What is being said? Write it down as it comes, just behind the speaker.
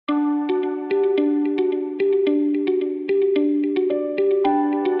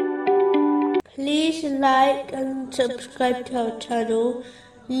like and subscribe to our channel.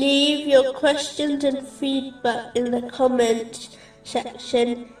 Leave your questions and feedback in the comments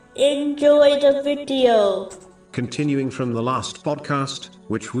section. Enjoy the video. Continuing from the last podcast,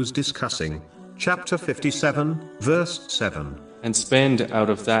 which was discussing chapter 57, verse 7. And spend out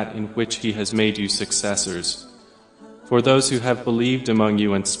of that in which he has made you successors. For those who have believed among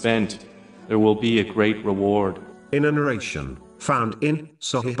you and spent, there will be a great reward. In a narration found in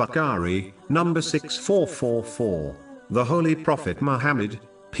Sahih Bukhari, number 6444, the Holy Prophet Muhammad,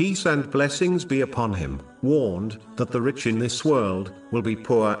 peace and blessings be upon him, warned that the rich in this world will be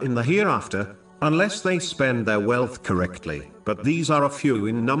poor in the hereafter, unless they spend their wealth correctly. But these are a few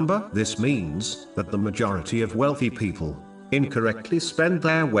in number. This means that the majority of wealthy people incorrectly spend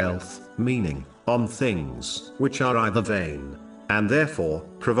their wealth, meaning on things which are either vain, and therefore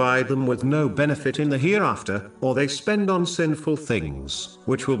provide them with no benefit in the hereafter, or they spend on sinful things,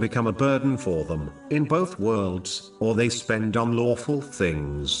 which will become a burden for them in both worlds, or they spend on lawful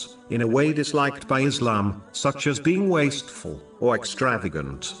things, in a way disliked by Islam, such as being wasteful or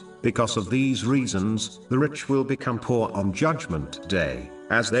extravagant. Because of these reasons, the rich will become poor on Judgment Day,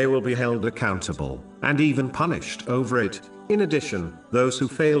 as they will be held accountable, and even punished over it. In addition, those who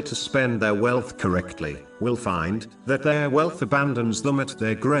fail to spend their wealth correctly will find that their wealth abandons them at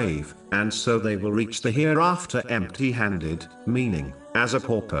their grave, and so they will reach the hereafter empty-handed, meaning as a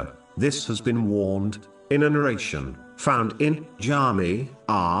pauper. This has been warned in a narration found in Jami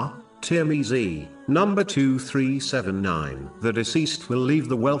Tirmizi, number 2379. The deceased will leave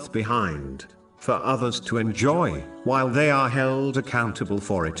the wealth behind for others to enjoy, while they are held accountable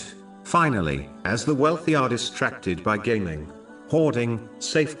for it. Finally, as the wealthy are distracted by gaining, hoarding,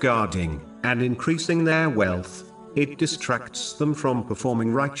 safeguarding, and increasing their wealth, it distracts them from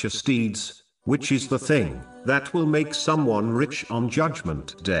performing righteous deeds, which is the thing that will make someone rich on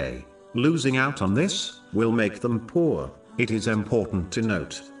Judgment Day. Losing out on this will make them poor. It is important to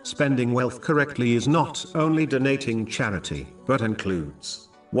note, spending wealth correctly is not only donating charity, but includes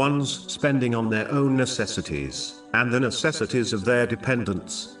one's spending on their own necessities, and the necessities of their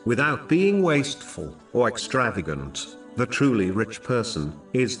dependents, without being wasteful or extravagant. The truly rich person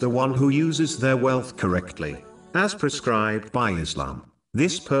is the one who uses their wealth correctly, as prescribed by Islam.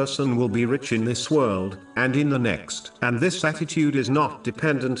 This person will be rich in this world, and in the next. And this attitude is not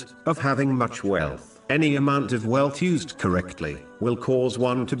dependent of having much wealth. Any amount of wealth used correctly will cause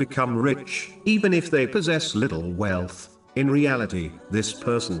one to become rich, even if they possess little wealth. In reality, this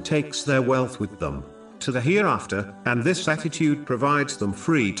person takes their wealth with them to the hereafter, and this attitude provides them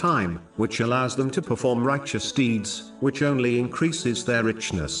free time, which allows them to perform righteous deeds, which only increases their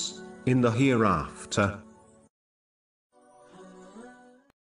richness in the hereafter.